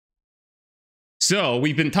So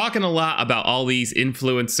we've been talking a lot about all these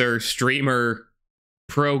influencer, streamer,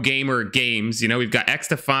 pro gamer games. You know, we've got X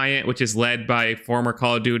Defiant, which is led by former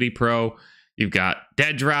Call of Duty pro. You've got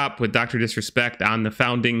Dead Drop with Dr. Disrespect on the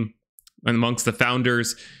founding, amongst the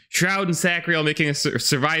founders. Shroud and Sacriel making a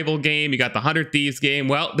survival game. You got the 100 Thieves game.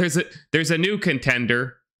 Well, there's a new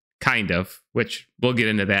contender, kind of, which we'll get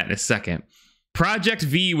into that in a second. Project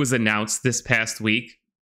V was announced this past week.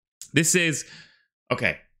 This is,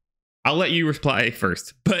 okay, I'll let you reply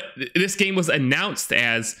first, but this game was announced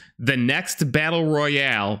as the next battle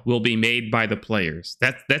royale will be made by the players.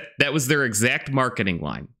 That was their exact marketing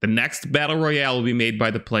line. The next battle royale will be made by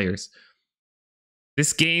the players.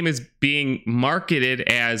 This game is being marketed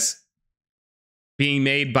as being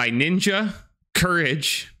made by Ninja,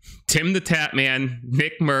 Courage, Timthetatman,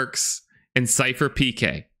 Nickmercs, and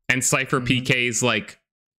SypherPK. And SypherPK is like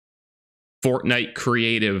Fortnite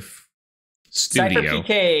creative studio.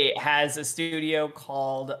 SypherPK has a studio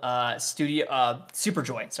called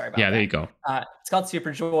Superjoy. Sorry about that. Yeah, there you go. It's called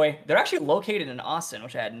Superjoy. They're actually located in Austin,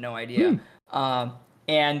 which I had no idea. Yeah,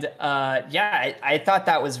 I thought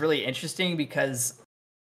that was really interesting because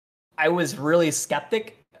I was really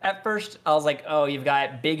skeptic at first. I was like, oh, you've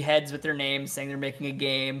got big heads with their names saying they're making a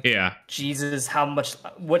game. Yeah. Jesus,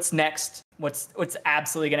 what's next? What's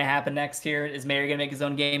absolutely going to happen next here? Is Mary going to make his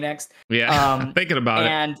own game next? Yeah, thinking about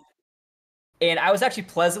it. And I was actually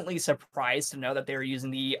pleasantly surprised to know that they were using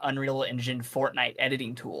the Unreal Engine Fortnite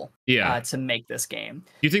editing tool to make this game.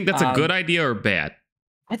 You think that's a good idea or bad?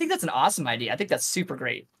 I think that's an awesome idea. I think that's super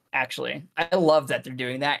great, actually. I love that they're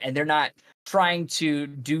doing that, and they're not trying to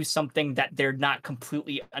do something that they're not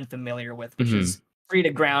completely unfamiliar with, which is create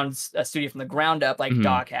a studio from the ground up like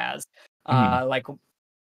Doc has,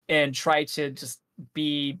 and try to just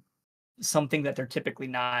be something that they're typically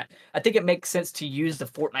not. I think it makes sense to use the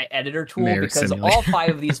Fortnite editor tool because all five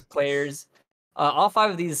of these players, all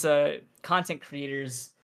five of these content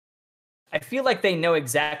creators, I feel like they know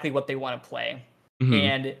exactly what they want to play.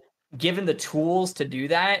 And given the tools to do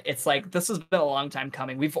that, it's like, this has been a long time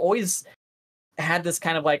coming. We've always had this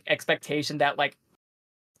kind of like expectation that like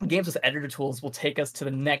games with editor tools will take us to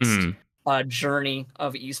the next journey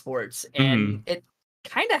of esports. And it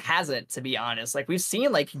kind of hasn't, to be honest. Like, we've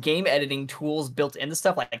seen like game editing tools built into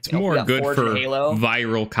stuff like it's more good Forge for Halo.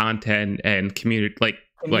 Viral content and community,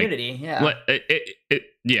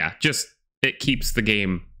 it keeps the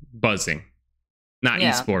game buzzing, not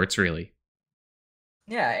esports really.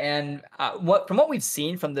 And from what we've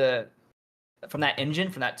seen from that engine,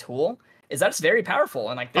 from that tool, is that it's very powerful,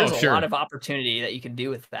 and like there's a lot of opportunity that you can do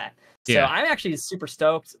with that. So I'm actually super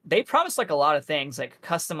stoked. They promised like a lot of things, like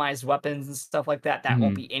customized weapons and stuff like that. That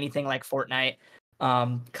won't be anything like Fortnite.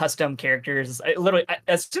 Custom characters.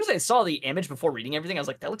 As soon as I saw the image before reading everything, I was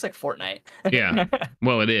like, that looks like Fortnite. Yeah,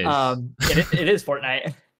 well, it is. It is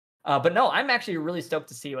Fortnite. But no, I'm actually really stoked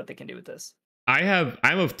to see what they can do with this.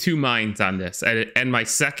 I'm of two minds on this, and my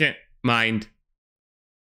second mind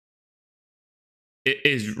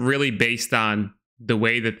is really based on the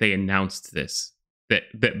way that they announced this.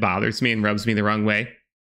 That bothers me and rubs me the wrong way.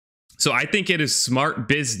 So I think it is smart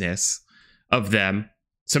business of them,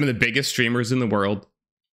 some of the biggest streamers in the world,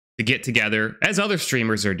 to get together, as other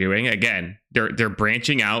streamers are doing. Again, they're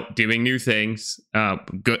branching out, doing new things.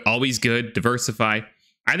 Always good, diversify.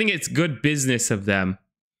 I think it's good business of them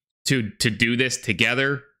to do this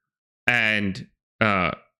together and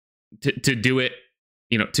to do it,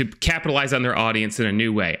 to capitalize on their audience in a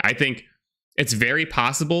new way. I think it's very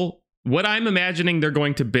possible. What I'm imagining they're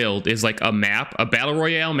going to build is like a map, a battle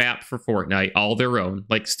royale map for Fortnite, all their own,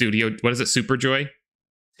 like studio. What is it? Superjoy?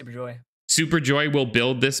 Superjoy will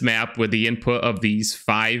build this map with the input of these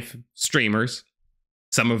 5 streamers.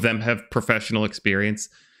 Some of them have professional experience.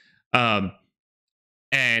 And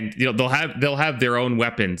they'll have their own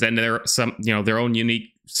weapons and their own unique,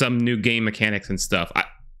 some new game mechanics and stuff.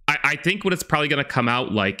 I think what it's probably going to come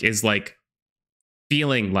out like is like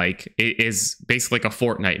feeling like it is basically like a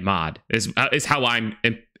Fortnite mod is how I'm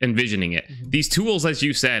envisioning it. These tools, as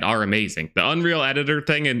you said, are amazing. The Unreal Editor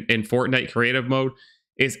thing in Fortnite creative mode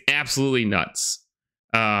is absolutely nuts.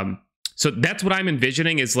 So that's what I'm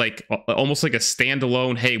envisioning, is like almost like a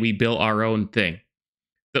standalone, hey, we built our own thing.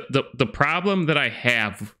 The problem that I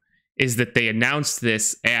have is that they announced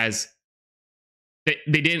this as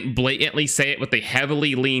they didn't blatantly say it, but they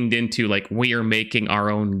heavily leaned into like, we are making our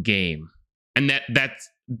own game. And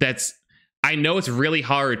that's I know it's really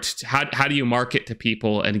hard. How do you market to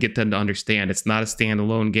people and get them to understand it's not a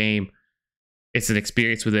standalone game? It's an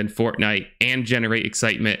experience within Fortnite and generate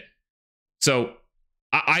excitement. So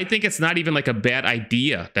I think it's not even like a bad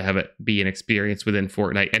idea to have it be an experience within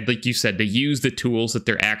Fortnite. And like you said, to use the tools that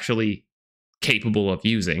they're actually capable of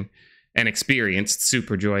using and experienced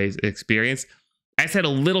SypherJoy's experience. I just had a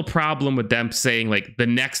little problem with them saying like the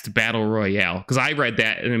next battle royale, because I read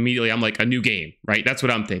that and immediately I'm like, a new game, right? That's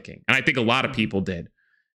what I'm thinking. And I think a lot of people did.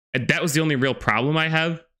 And that was the only real problem I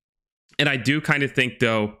have. And I do kind of think,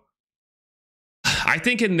 though, I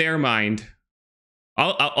think in their mind,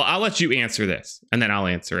 I'll let you answer this and then I'll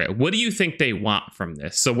answer it. What do you think they want from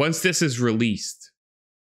this? So once this is released,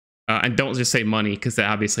 and don't just say money, because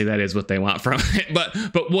obviously that is what they want from it.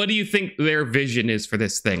 But what do you think their vision is for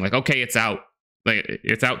this thing? Like, okay, it's out. Like,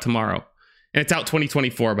 it's out tomorrow. And it's out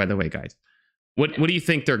 2024, by the way, guys. What do you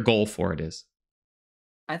think their goal for it is?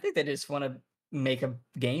 I think they just want to make a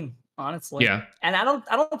game, honestly. Yeah. And I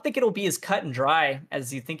don't think it'll be as cut and dry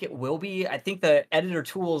as you think it will be. I think the editor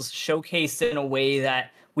tools showcased in a way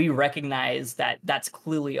that we recognize that that's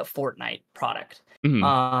clearly a Fortnite product.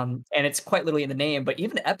 And it's quite literally in the name. But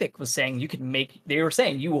even Epic was saying you can make. They were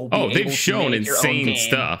saying you will be. Oh, they've shown insane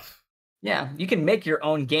stuff. Yeah, you can make your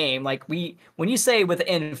own game. Like when you say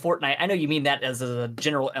within Fortnite, I know you mean that as a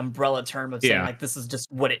general umbrella term of saying like this is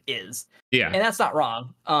just what it is. Yeah, and that's not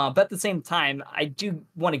wrong. But at the same time, I do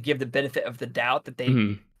want to give the benefit of the doubt that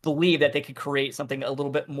they believe that they could create something a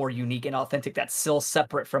little bit more unique and authentic that's still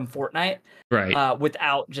separate from Fortnite, right?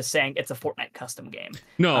 Without just saying it's a Fortnite custom game.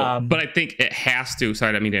 No, but I think it has to. Sorry,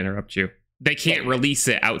 I didn't mean to interrupt you. They can't release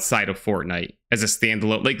it outside of Fortnite as a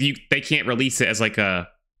standalone. Like they can't release it as like a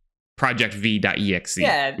Project V.exe.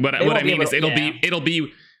 Yeah, what I mean is it'll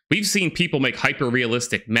be we've seen people make hyper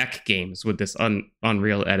realistic mech games with this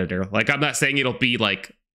Unreal editor. Like, I'm not saying it'll be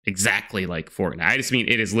like exactly like Fortnite. I just mean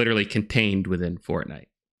it is literally contained within Fortnite.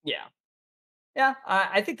 Yeah,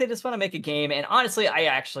 I think they just want to make a game, and honestly, I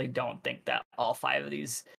actually don't think that all 5 of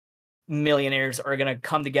these millionaires are gonna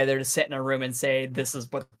come together to sit in a room and say this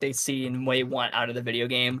is what they see and what they want out of the video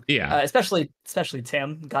game. Yeah, especially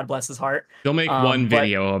Tim. God bless his heart. They'll make one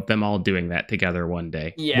video of them all doing that together one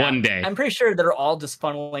day. Yeah, one day. I'm pretty sure they're all just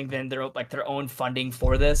funneling their own funding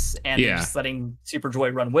for this, and they're just letting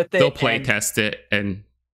SypherJoy run with it. They'll play test it and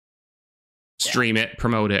stream it,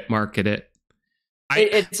 promote it, market it.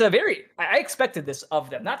 I expected this of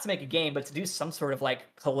them, not to make a game, but to do some sort of like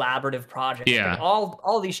collaborative project. Yeah. Like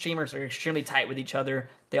all these streamers are extremely tight with each other.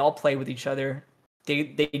 They all play with each other. They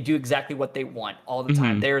do exactly what they want all the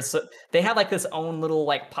time. They have like this own little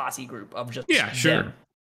like posse group of just them.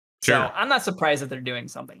 So I'm not surprised that they're doing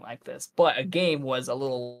something like this. But a game was a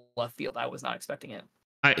little left field. I was not expecting it.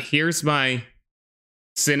 Here's my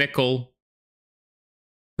cynical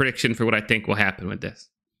prediction for what I think will happen with this.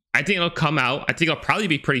 I think it'll come out. I think it'll probably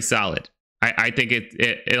be pretty solid. I think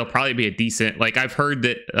it'll probably be a decent. Like, I've heard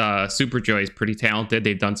that SypherJoy is pretty talented.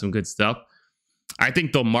 They've done some good stuff. I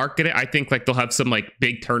think they'll market it. I think like they'll have some like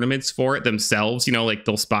big tournaments for it themselves. You know, like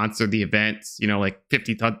they'll sponsor the events. You know, like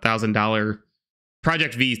 $50,000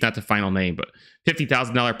 Project V is not the final name, but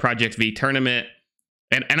 $50,000 Project V tournament.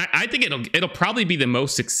 And I think it'll probably be the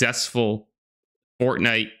most successful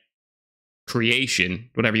Fortnite creation,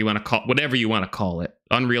 whatever you want to call it.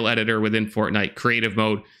 Unreal editor within Fortnite, creative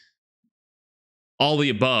mode, all the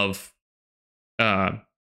above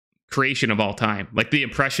creation of all time. Like, the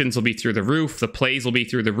impressions will be through the roof, the plays will be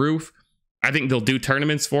through the roof. I think they'll do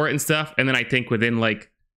tournaments for it and stuff, and then I think within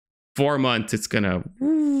like 4 months it's gonna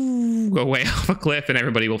go way off a cliff and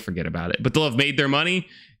everybody will forget about it. But they'll have made their money,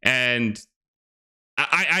 and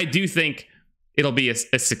I do think it'll be a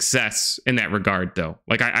success in that regard, though.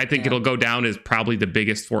 Like, I think it'll go down as probably the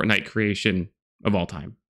biggest Fortnite creation of all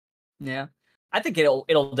time. Yeah, I think it'll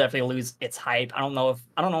definitely lose its hype. I don't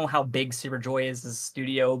know how big SypherJoy is as a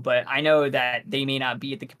studio, but I know that they may not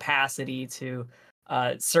be at the capacity to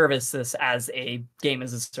service this as a game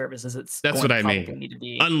as a service as it's. That's what I mean. Need to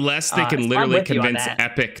be. Unless they can literally convince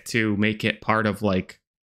Epic to make it part of like.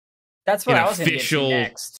 That's what I was going to get to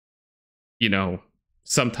next. You know.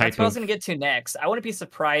 Some type That's what I was going to get to next. I wouldn't be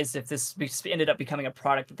surprised if this ended up becoming a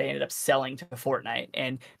product that they ended up selling to Fortnite,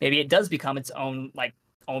 and maybe it does become its own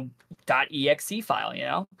 .exe file. You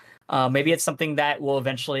know, maybe it's something that will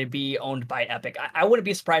eventually be owned by Epic. I wouldn't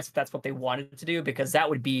be surprised if that's what they wanted to do, because that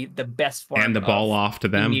would be the best form and the ball off to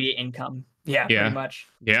them, immediate income. Yeah, pretty much.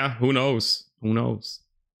 Yeah, who knows?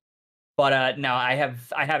 But no, I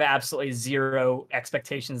have absolutely zero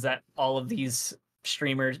expectations that all of these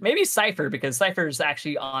streamers, maybe Sypher, because Sypher is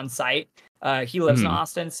actually on site. He lives in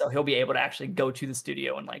Austin, so he'll be able to actually go to the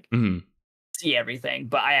studio and like see everything.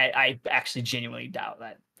 But I actually genuinely doubt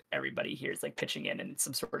that everybody here is like pitching in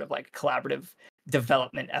some sort of like collaborative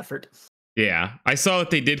development effort. Yeah, I saw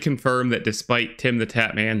that they did confirm that despite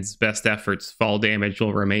Timthetatman's best efforts, fall damage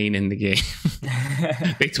will remain in the game.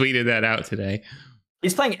 They tweeted that out today.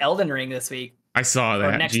 He's playing Elden Ring this week. I saw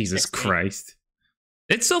that. Jesus Christ.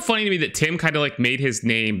 It's so funny to me that Tim kind of like made his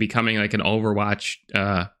name becoming like an Overwatch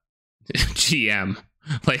GM.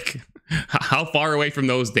 Like, how far away from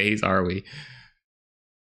those days are we?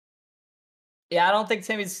 Yeah, I don't think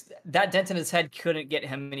that dent in his head couldn't get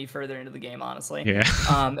him any further into the game, honestly. Yeah.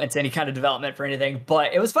 It's any kind of development for anything.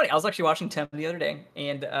 But it was funny. I was actually watching Tim the other day,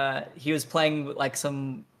 and he was playing like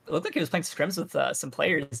it looked like he was playing scrims with some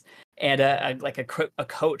players, and a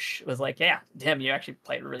coach was like, "Yeah, Tim, you actually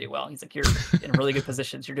played really well." He's like, "You're in really good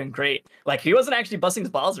positions. You're doing great." Like, he wasn't actually busting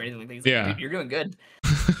his balls or anything. He's like, "Dude, you're doing good."